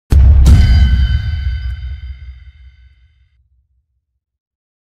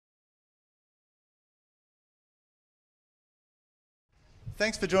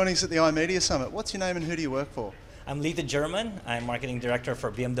Thanks for joining us at the iMedia Summit. What's your name and who do you work for? I'm Lito S. I'm Marketing Director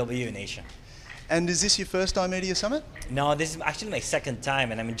for BMW in Asia. And is this your first iMedia Summit? No, this is actually my second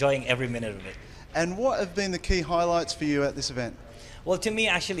time and I'm enjoying every minute of it. And what have been the key highlights for you at this event? Well, to me,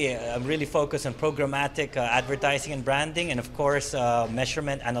 actually, I'm really focused on programmatic advertising and branding, and of course,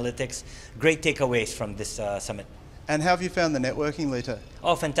 measurement, analytics. Great takeaways from this summit. And how have you found the networking, Lito?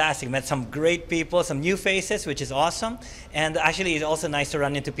 Oh, fantastic. Met some great people, some new faces, which is awesome. And actually, it's also nice to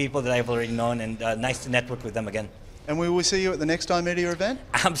run into people that I've already known and nice to network with them again. And we will see you at the next iMedia event?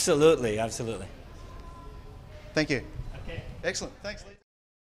 Absolutely, absolutely. Thank you. Okay. Excellent. Thanks, Lito.